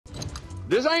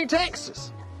This ain't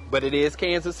Texas, but it is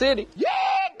Kansas City. Yeah,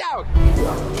 dog.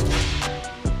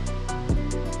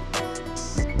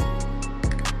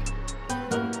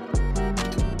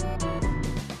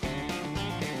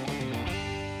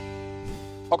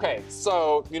 Okay,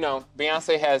 so, you know,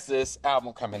 Beyonce has this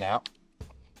album coming out,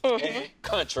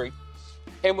 Country.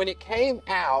 And when it came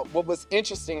out, what was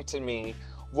interesting to me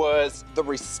was the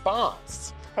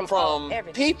response from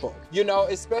people, you know,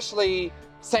 especially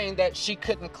saying that she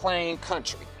couldn't claim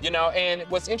country, you know. And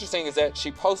what's interesting is that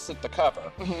she posted the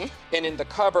cover. And in the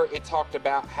cover, it talked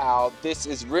about how this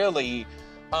is really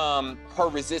her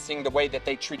resisting the way that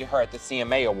they treated her at the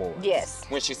CMA Awards. Yes.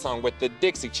 When she sung with the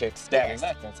Dixie Chicks, Stabbing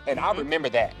Legends. And I remember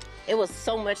that. It was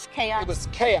so much chaos. It was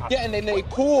chaos. Yeah, and then they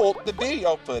pulled the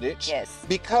video footage. Yes.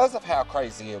 Because of how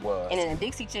crazy it was. And then the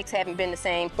Dixie Chicks haven't been the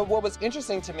same. But what was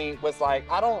interesting to me was, like,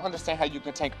 I don't understand how you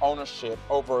can take ownership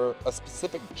over a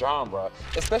specific genre,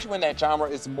 especially when that genre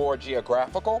is more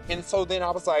geographical. And so then I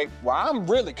was like, well, I'm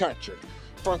really country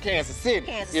from Kansas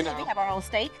City. You know? We have our own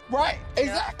state. Right,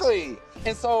 exactly.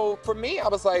 And so for me, I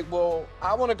was like, well,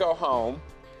 I want to go home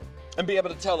and be able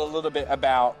to tell a little bit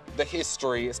about the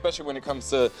history, especially when it comes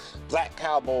to black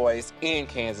cowboys in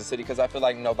Kansas City, because I feel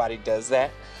like nobody does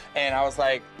that. And I was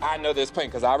like, I know there's plenty,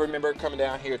 because I remember coming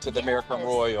down here to the American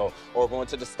Royal or going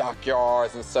to the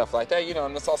stockyards and stuff like that, you know,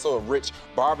 and it's also a rich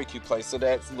barbecue place, so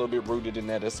that's a little bit rooted in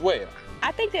that as well.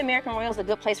 I think the American Royal is a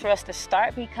good place for us to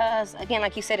start because, again,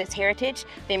 like you said, it's heritage.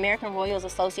 The American Royal is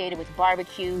associated with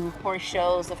barbecue, horse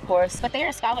shows, of course, but they're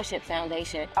a scholarship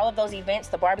foundation. All of those events,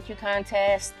 the barbecue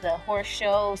contests, the horse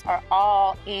shows, are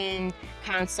all in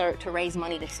concert to raise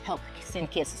money to help send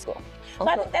kids to school. So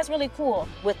I think that's really cool.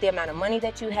 With the amount of money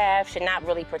that you have should not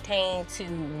really pertain to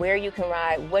where you can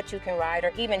ride, what you can ride,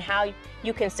 or even how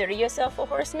you consider yourself a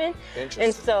horseman.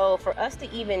 And so for us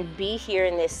to even be here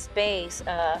in this space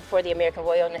for the American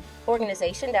Royal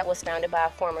organization that was founded by a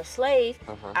former slave,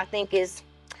 I think is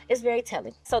very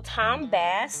telling. So Tom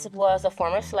Bass was a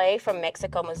former slave from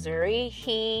Mexico, Missouri.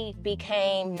 He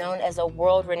became known as a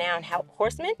world-renowned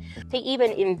horseman. He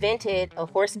even invented a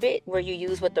horse bit where you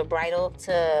use with the bridle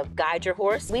to guide your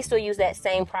horse. We still use that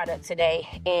same product today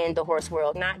in the horse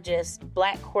world, not just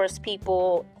black horse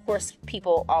people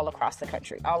all across the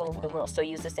country, all over the world still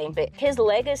use the same bit. His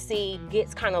legacy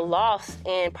gets kind of lost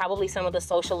in probably some of the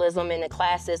socialism and the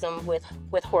classism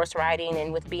with horse riding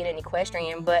and with being an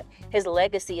equestrian, but his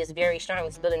legacy is very strong.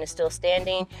 This building is still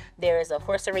standing. There is a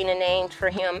horse arena named for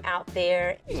him out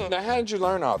there. Now, how did you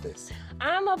learn all this?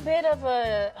 I'm a bit of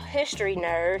a history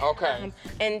nerd. Okay.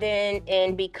 And then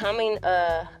in becoming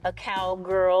a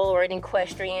cowgirl or an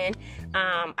equestrian,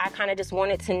 I kind of just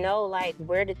wanted to know, like,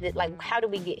 how do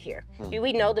we get here?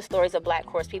 We know the stories of black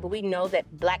horse people. We know that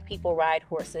black people ride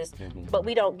horses, but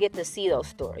we don't get to see those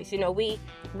stories. You know, we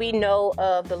know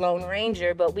of the Lone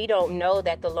Ranger, but we don't know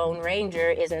that the Lone Ranger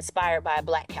is inspired by a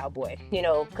black cowboy, you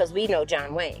know, because we know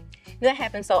John Wayne. That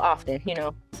happens so often, you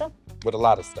know. So with a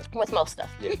lot of stuff. With most stuff.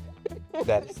 Yeah,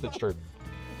 that is the truth.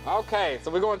 Okay,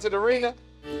 so we're going to the arena.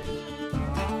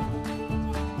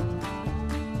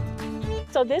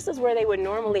 So this is where they would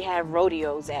normally have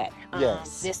rodeos at.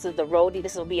 Yes. This is the rodeo.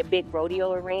 This will be a big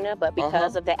rodeo arena, but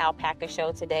because of the alpaca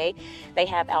show today, they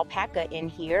have alpaca in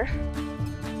here.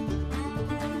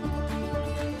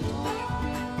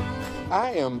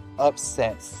 I am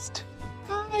obsessed.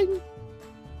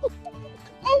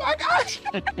 Oh my gosh!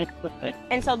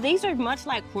 And so these are much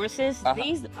like horses.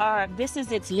 This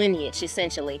is its lineage,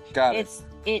 essentially. Got it.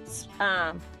 It's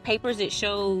papers. It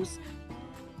shows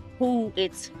who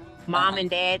its mom and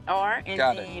dad are, and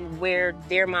then where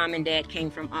their mom and dad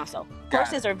came from also.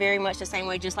 Horses are very much the same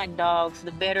way, just like dogs.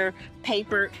 The better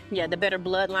paper, the better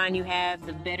bloodline you have,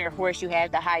 the better horse you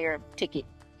have, the higher ticket.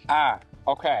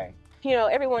 Okay. You know,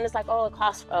 everyone is like, oh, it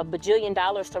costs $1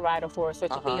 bajillion to ride a horse or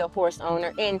to be a horse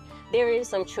owner. And there is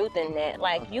some truth in that.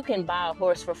 Like, you can buy a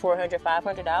horse for $400,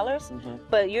 $500,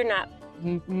 but you're not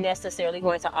necessarily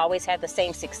going to always have the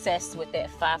same success with that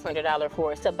 $500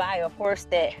 horse. To buy a horse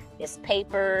that is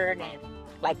papered and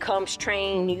like comes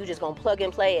trained, you just gonna plug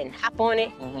and play and hop on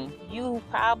it, you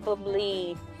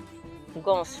probably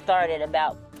gonna start at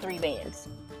about 3 bands.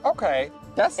 Okay,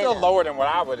 that's still lower than what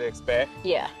I would expect.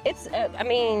 Yeah, it's, I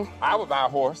mean... I would buy a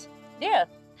horse. Yeah.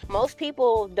 Most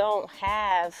people don't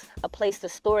have a place to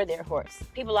store their horse.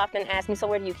 People often ask me, so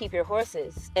where do you keep your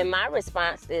horses? And my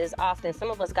response is often, some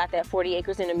of us got that 40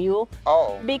 acres and a mule.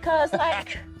 Oh. Because,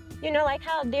 like, you know, like,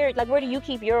 how dare, like, where do you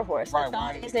keep your horse? Right, the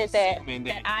thought isn't that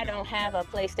I don't have a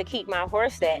place to keep my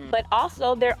horse at. But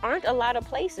also, there aren't a lot of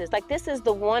places. Like, this is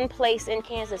the one place in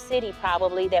Kansas City,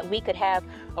 probably, that we could have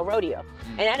a rodeo.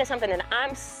 And that is something that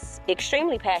I'm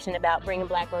extremely passionate about bringing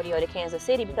Black Rodeo to Kansas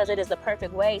City because it is the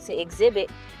perfect way to exhibit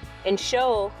and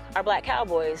show our Black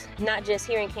cowboys, not just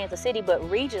here in Kansas City, but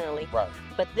regionally. Right.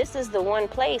 But this is the one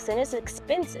place, and it's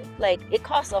expensive. Like, it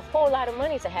costs a whole lot of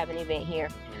money to have an event here.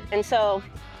 And so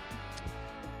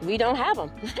we don't have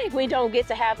them. We don't get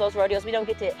to have those rodeos. We don't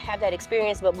get to have that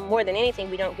experience, but more than anything,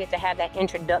 we don't get to have that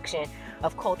introduction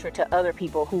of culture to other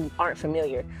people who aren't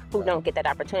familiar, who don't get that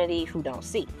opportunity, who don't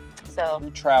see. So, you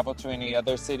travel to any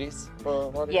other cities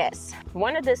for rodeos? yes.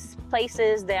 One of the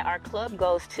places that our club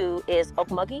goes to is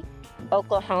Okmulgee,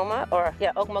 Oklahoma.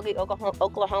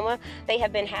 Oklahoma. They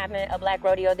have been having a Black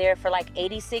rodeo there for like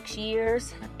 86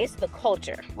 years. It's the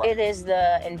culture. Right. It is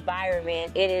the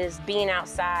environment. It is being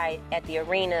outside at the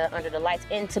arena under the lights,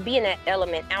 and to be in that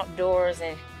element outdoors,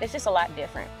 and it's just a lot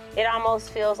different. It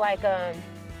almost feels like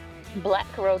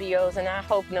Black rodeos, and I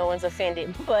hope no one's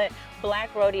offended, but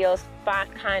Black rodeos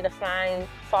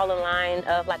fall in line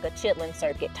of like a Chitlin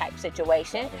circuit type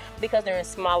situation because they're in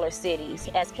smaller cities.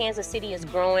 As Kansas City is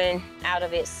growing out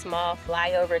of its small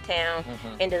flyover town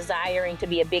and desiring to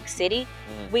be a big city,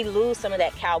 we lose some of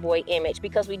that cowboy image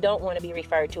because we don't want to be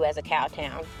referred to as a cow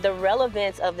town. The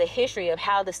relevance of the history of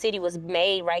how the city was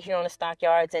made right here on the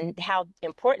stockyards and how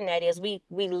important that is, we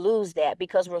lose that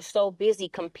because we're so busy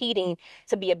competing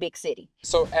to be a big city.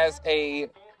 So as a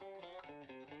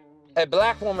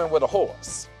Black woman with a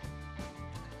horse,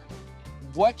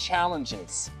 what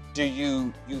challenges do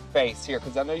you face here?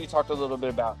 Because I know you talked a little bit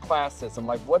about classism.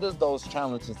 Like, what does those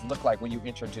challenges look like when you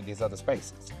enter into these other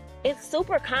spaces? It's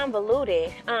super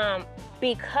convoluted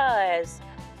because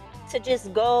to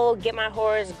just go get my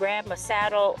horse, grab my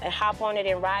saddle, and hop on it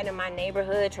and ride in my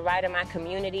neighborhood, to ride in my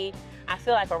community, I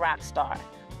feel like a rock star.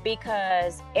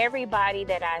 Because everybody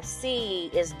that I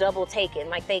see is double taken.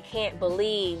 Like, they can't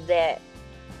believe that,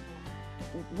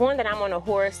 one, that I'm on a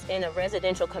horse in a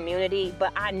residential community,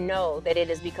 but I know that it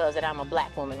is because that I'm a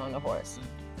Black woman on a horse.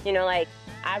 You know, like,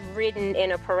 I've ridden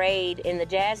in a parade in the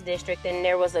Jazz District, and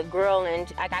there was a girl,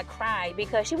 and I cried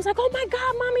because she was like, "Oh my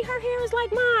God, mommy, her hair is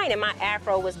like mine," and my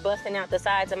afro was busting out the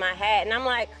sides of my hat, and I'm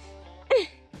like,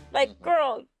 like,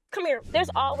 girl, come here. There's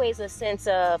always a sense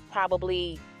of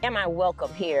probably, am I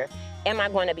welcome here? Am I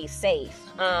going to be safe?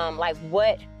 Like,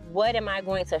 what am I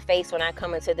going to face when I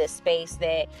come into this space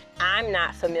that I'm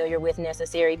not familiar with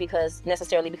necessarily because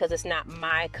it's not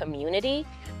my community?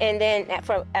 And then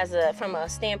from a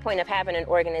standpoint of having an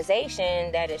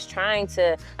organization that is trying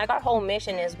to, like, our whole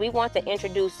mission is we want to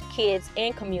introduce kids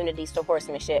and communities to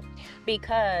horsemanship,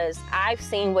 because I've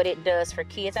seen what it does for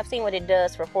kids. I've seen what it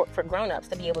does for grown-ups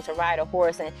to be able to ride a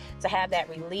horse and to have that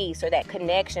release or that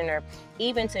connection, or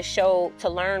even to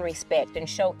learn respect and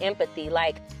show empathy.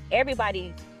 Like,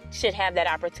 everybody should have that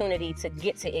opportunity to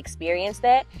get to experience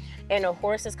that, and a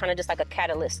horse is kind of just like a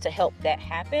catalyst to help that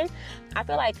happen. I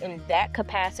feel like in that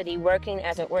capacity, working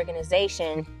as an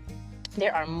organization,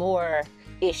 there are more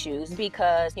issues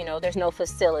because, you know, there's no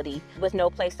facility. With no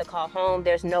place to call home,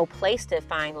 there's no place to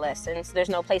find lessons, there's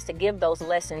no place to give those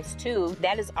lessons to.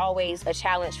 That is always a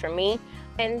challenge for me.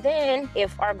 And then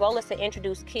if our goal is to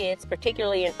introduce kids,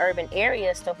 particularly in urban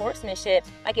areas, to horsemanship,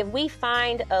 like, if we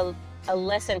find a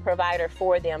lesson provider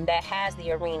for them that has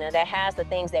the arena, that has the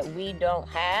things that we don't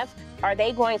have, are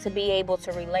they going to be able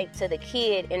to relate to the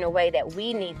kid in a way that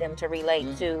we need them to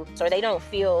relate to, so they don't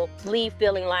leave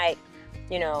feeling like,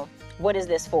 you know, what is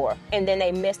this for? And then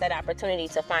they miss that opportunity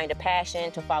to find a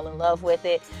passion, to fall in love with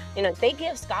it. You know, they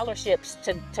give scholarships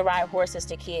to ride horses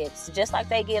to kids, just like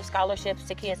they give scholarships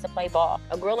to kids to play ball.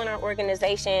 A girl in our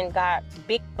organization got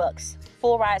big bucks,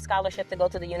 full ride scholarship to go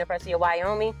to the University of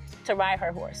Wyoming to ride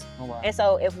her horse. Oh, wow. And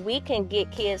so if we can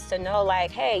get kids to know, like,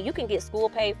 hey, you can get school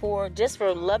paid for just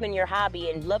for loving your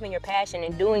hobby and loving your passion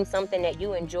and doing something that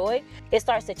you enjoy, it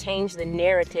starts to change the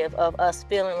narrative of us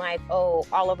feeling like, oh,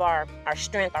 all of our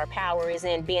strength, our power is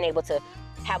in being able to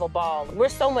have a ball. We're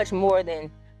so much more than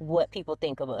what people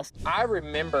think of us. I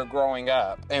remember growing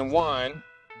up, and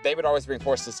they would always bring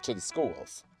horses to the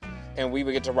schools, and we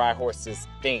would get to ride horses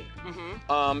then.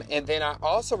 And then I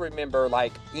also remember,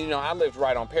 like, you know, I lived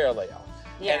right on Parallel.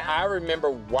 Yeah. And I remember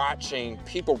watching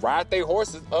people ride their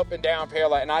horses up and down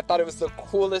Parallel, and I thought it was the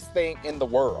coolest thing in the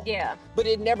world. Yeah. But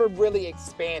it never really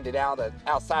expanded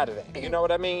outside of that. You know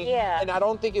what I mean? Yeah. And I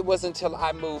don't think it was until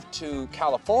I moved to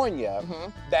California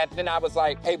that then I was,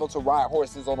 like, able to ride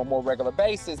horses on a more regular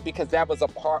basis, because that was a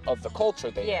part of the culture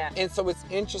there. Yeah. And so it's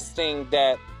interesting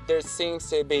that there seems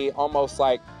to be almost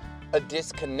like a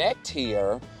disconnect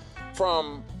here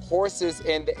from horses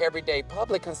and the everyday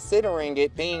public, considering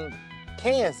it being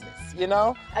Kansas, you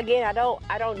know? Again,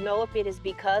 I don't know if it is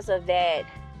because of that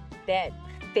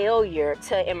failure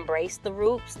to embrace the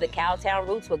roots, the Cowtown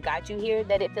roots, what got you here,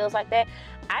 that it feels like that.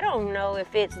 I don't know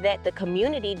if it's that the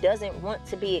community doesn't want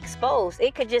to be exposed.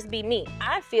 It could just be me.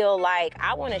 I feel like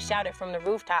I want to shout it from the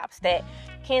rooftops that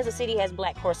Kansas City has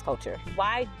Black horse culture.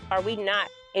 Why are we not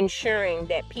ensuring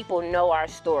that people know our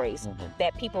stories,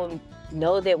 that people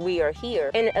know that we are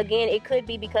here? And again, it could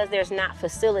be because there's not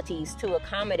facilities to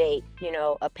accommodate, you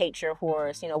know, a patriot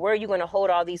horse. You know, where are you going to hold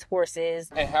all these horses?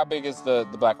 And how big is the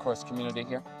Black horse community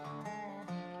here?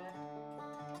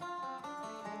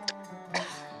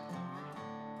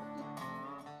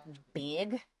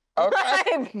 Big.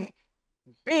 Okay.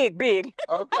 Big.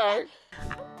 Okay.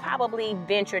 Probably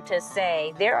venture to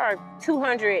say there are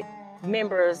 200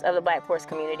 members of the Black horse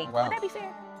community. Wow. Would that be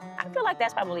fair? I feel like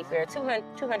that's probably fair.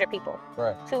 200 people.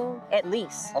 Right. Two at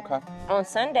least. Okay. On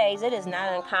Sundays, it is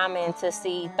not uncommon to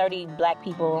see 30 Black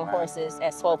people on horses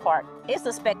at Swole Park. It's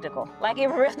a spectacle. Like, it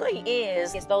really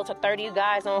is. It's those 30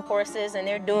 guys on horses, and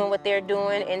they're doing what they're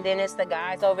doing, and then it's the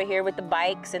guys over here with the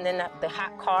bikes, and then the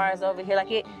hot cars over here.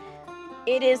 Like,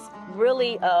 it is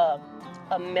really a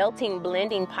melting,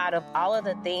 blending pot of all of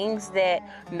the things that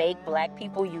make Black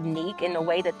people unique in the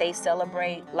way that they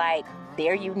celebrate, like,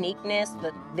 their uniqueness,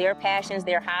 their passions,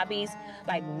 their hobbies,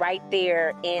 like right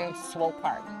there in Swole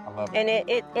Park. I love it.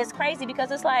 And it's crazy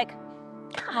because it's like,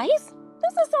 guys,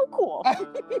 this is so cool.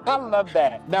 I love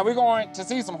that. Now we're going to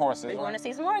see some horses. We want to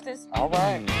see some horses. All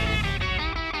right.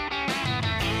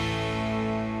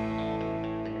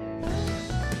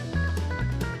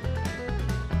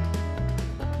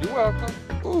 You're welcome.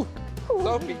 Ooh.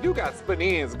 Sophie, you got split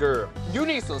ends, girl. You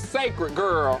need some sacred,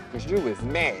 girl, because you is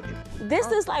mad.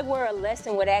 This is like where a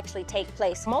lesson would actually take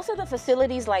place. Most of the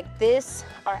facilities like this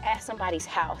are at somebody's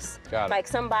house. Got it. Like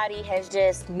somebody has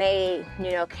just made,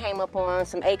 you know, came up on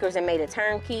some acres and made a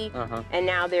turnkey, and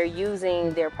now they're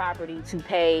using their property to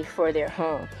pay for their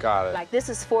home. Got it. Like, this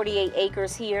is 48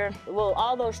 acres here. Well,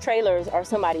 all those trailers are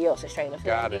somebody else's trailers.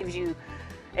 Got it. Gives you,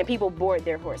 and people board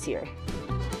their horse here.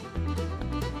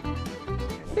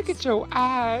 Look at your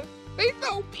eyes. They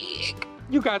so big.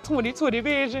 You got 20/20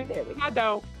 vision. There we go. I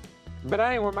don't. But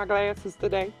I ain't wear my glasses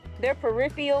today. Their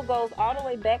peripheral goes all the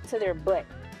way back to their butt.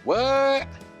 What?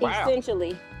 Wow.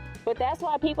 Essentially. But that's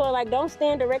why people are like, don't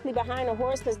stand directly behind a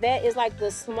horse, because that is like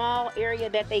the small area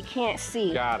that they can't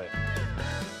see. Got it.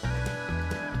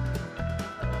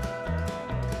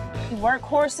 Work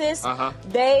horses,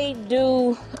 they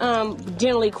do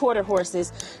generally quarter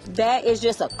horses. That is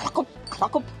just a cluck-up,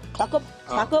 cluck-up, cluck-up,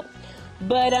 cluck-up.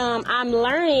 But I'm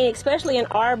learning, especially in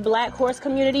our Black horse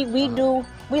community, we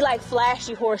like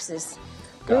flashy horses.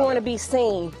 We want to be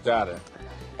seen. Got it.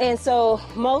 And so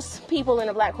most people in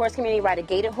the Black horse community ride a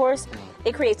gaited horse.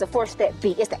 It creates a 4-step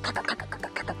beat. It's that.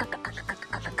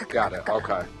 Got it.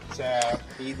 Okay. Child,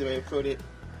 easy way to put it,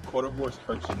 quarter horse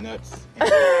hurts your nuts.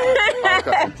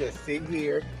 Okay. You just sit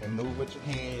here and move with your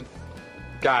hands.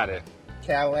 Got it.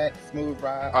 Cadillac, smooth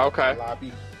ride. Okay.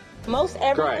 Lobby. Most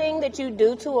everything that you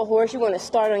do to a horse, you want to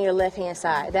start on your left-hand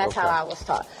side. That's how I was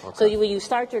taught. Okay. So when you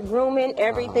start your grooming,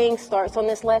 everything starts on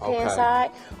this left-hand side.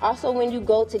 Also, when you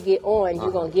go to get on, you're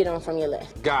going to get on from your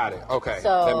left. Got it. Okay.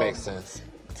 So, that makes sense.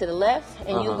 To the left,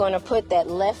 and you're going to put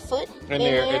that left foot in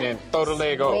there, and then throw the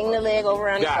leg over. Bring the leg over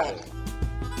on Got the it.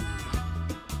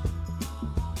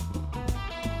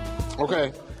 back.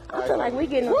 Okay. I feel like we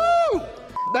getting. Woo!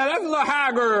 Now that's a little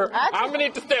high, girl. I'm gonna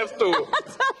need the steps through it.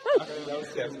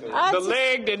 The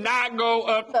leg did not go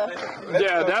up.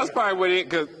 Yeah, that's probably what it,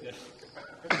 cause.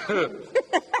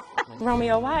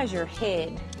 Romeo, why is your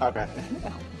head Okay.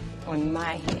 on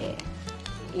my head?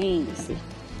 Easy.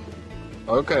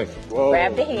 Okay. Whoa.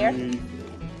 Grab the hair.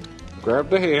 Grab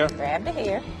the hair. Grab the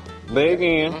hair. Leg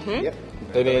in. Yep.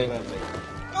 And then.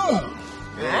 All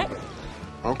right.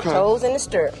 Okay. Toes in the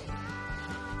stirrup.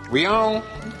 We on.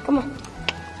 Come on.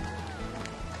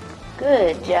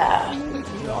 Good job.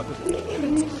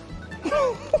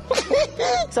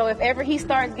 So if ever he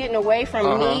starts getting away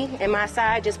from me and my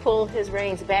side, just pull his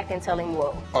reins back and tell him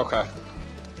whoa. Okay.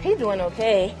 He's doing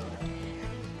okay.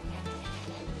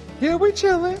 Yeah, we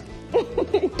chilling.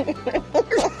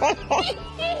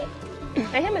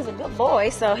 And him is a good boy,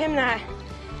 so him a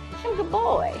good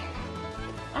boy.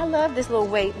 I love this little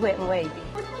wet and wavy.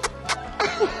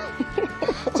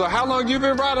 So how long you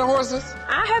been riding horses?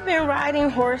 I have been riding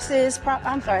horses,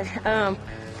 probably,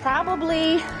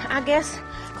 I guess,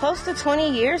 close to 20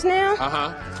 years now.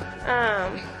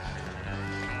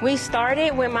 We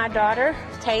started when my daughter,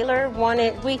 Taylor,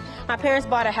 my parents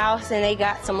bought a house and they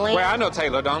got some land. Well, I know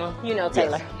Taylor, Donna. You know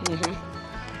Taylor.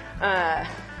 Yes.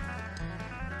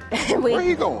 Where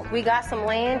you going? We got some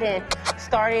land and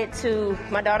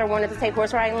my daughter wanted to take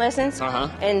horse riding lessons,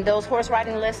 and those horse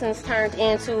riding lessons turned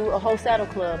into a whole saddle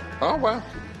club. Oh, wow.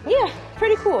 Yeah,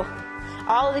 pretty cool.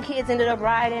 All of the kids ended up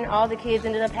riding, all the kids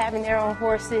ended up having their own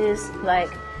horses, like.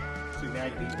 So now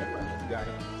you got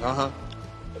it.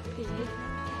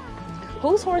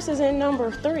 Whose horse is in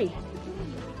number 3?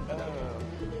 I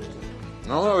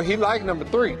don't know, he liked number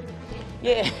 3.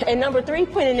 Yeah, and number 3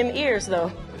 pinning them ears though.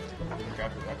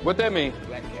 What that mean?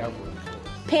 Black cowboy.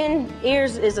 Pin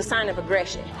ears is a sign of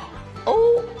aggression.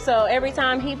 Oh. So every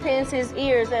time he pins his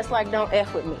ears, that's like, don't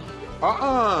F with me.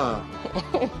 Well,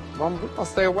 we're gonna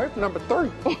stay away from number 3.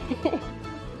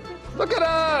 Look at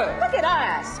us. Look at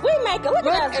us. We make it. Look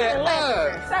at us doing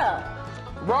lessons. So,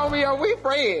 Romeo, we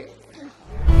friends.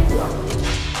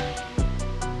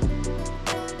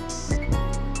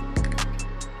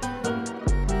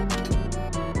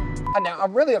 Now,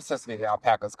 I'm really obsessed with the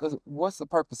alpacas because what's the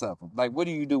purpose of them? Like, what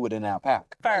do you do with an alpaca?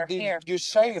 Fur, You- hair. You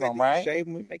shave them, right? Shave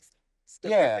them, make stuff.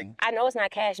 Yeah. I know it's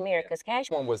not cashmere because This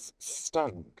cashmere. one was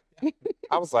stunning.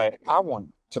 I was like, I want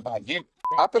to buy you.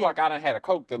 I feel like I done had a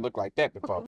Coke that looked like that before.